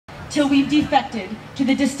till we've defected to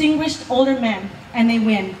the distinguished older men, and they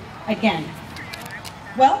win again.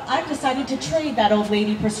 Well, I've decided to trade that old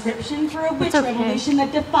lady prescription for a witch revelation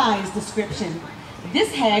that defies description.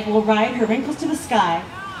 This hag will ride her wrinkles to the sky.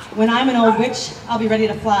 When I'm an old witch, I'll be ready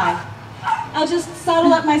to fly. I'll just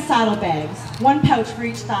saddle up my saddlebags, one pouch for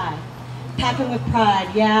each thigh. Pack them with pride,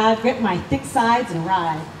 yeah, grip my thick sides and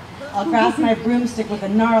ride. I'll grasp my broomstick with a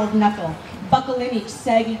gnarled knuckle, buckle in each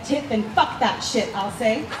saggy tit, then fuck that shit, I'll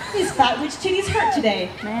say. These fat witch titties hurt today,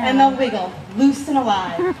 and they'll wiggle, loose and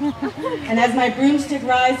alive. And as my broomstick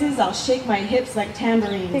rises, I'll shake my hips like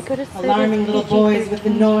tambourines, alarming little boys with the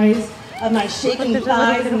noise of my shaking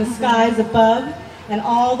thighs in the skies above. And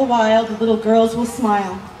all the while, the little girls will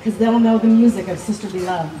smile, because they'll know the music of sisterly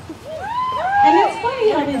love. And it's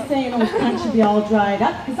funny how they say an old cunt should be all dried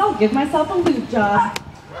up, because I'll give myself a lube job.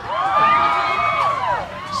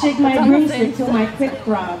 Shake my broomstick till my quick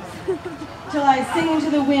throbs, till I sing to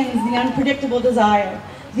the winds the unpredictable desire,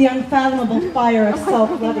 the unfathomable fire of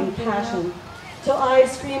self-loving passion, till I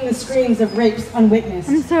scream the screams of rapes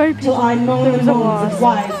unwitnessed, till I moan the moans of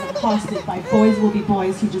wives accosted by boys will be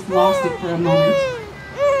boys who just lost it for a moment.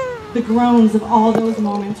 The groans of all those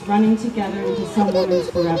moments running together into some woman's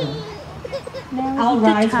forever. I'll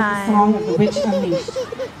rise with the song of the witch unleashed,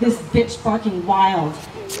 this bitch barking wild,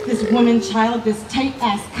 this woman child, this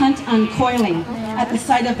tight-ass cunt uncoiling at the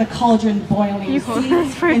sight of the cauldron boiling. See,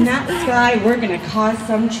 in that sky we're gonna cause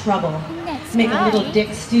some trouble, make a little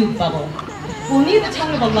dick stew bubble. We'll need the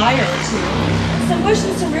tongue of a liar or two, some Bush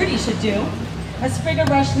and some Rudy should do, a sprig of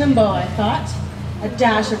Rush Limbaugh, I thought, a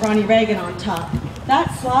dash of Ronnie Reagan on top.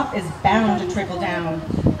 That slop is bound to trickle down.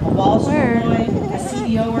 A Wall Street boy, a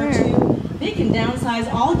CEO or two, they can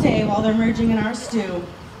downsize all day while they're merging in our stew.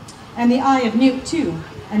 And the Eye of Newt too,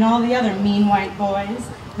 and all the other mean white boys,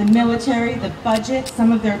 the military, the budget,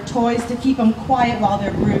 some of their toys to keep them quiet while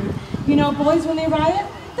they're rude. You know, boys, when they riot,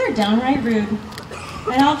 they're downright rude.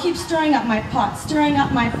 And I'll keep stirring up my pot, stirring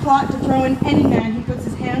up my plot to throw in any man who puts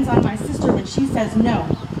his hands on my sister when she says no.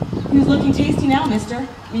 Who's looking tasty now, mister?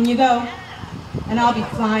 In you go. And I'll be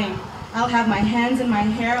flying. I'll have my hands in my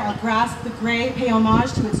hair, I'll grasp the gray, pay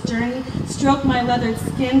homage to its journey, stroke my leathered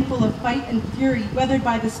skin full of fight and fury, weathered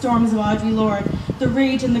by the storms of Audre Lorde, the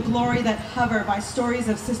rage and the glory that hover by stories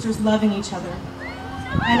of sisters loving each other.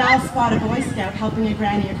 And I'll spot a Boy Scout helping a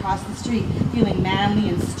granny across the street, feeling manly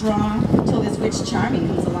and strong, till this witch charming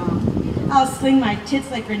comes along. I'll sling my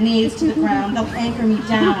tits like grenades to the ground, they'll anchor me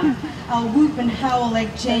down. I'll whoop and howl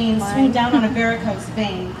like Jane, swing down on a varicose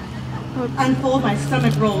vein. Unfold my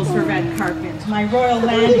stomach rolls for red carpet, my royal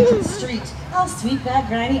landing to the street. I'll sweep that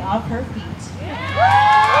granny off her feet.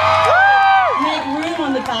 Make room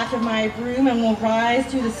on the back of my broom and we'll rise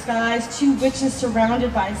through the skies, two witches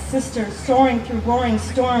surrounded by sisters, soaring through roaring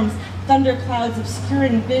storms, thunderclouds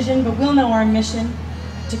obscuring vision, but we'll know our mission,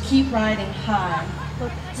 to keep riding high.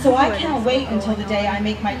 So I can't wait until the day I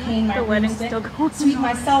make my cane my broomstick, sweep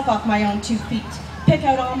myself off my own 2 feet, pick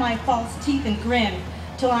out all my false teeth and grin,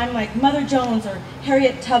 till I'm like Mother Jones or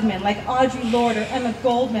Harriet Tubman, like Audre Lorde or Emma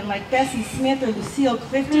Goldman, like Bessie Smith or Lucille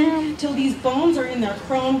Clifton, till these bones are in their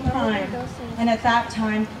chrome prime. And at that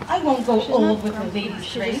time, I won't go old with a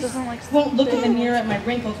lady's grace, won't look in the mirror at my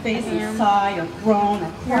wrinkled face and sigh or groan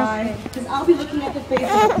or cry, because I'll be looking at the face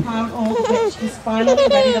of a proud old witch who's finally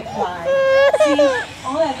ready to fly. See,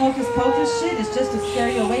 all that hocus pocus shit is just to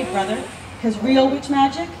scare you away, brother, because real witch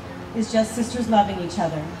magic is just sisters loving each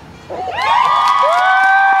other.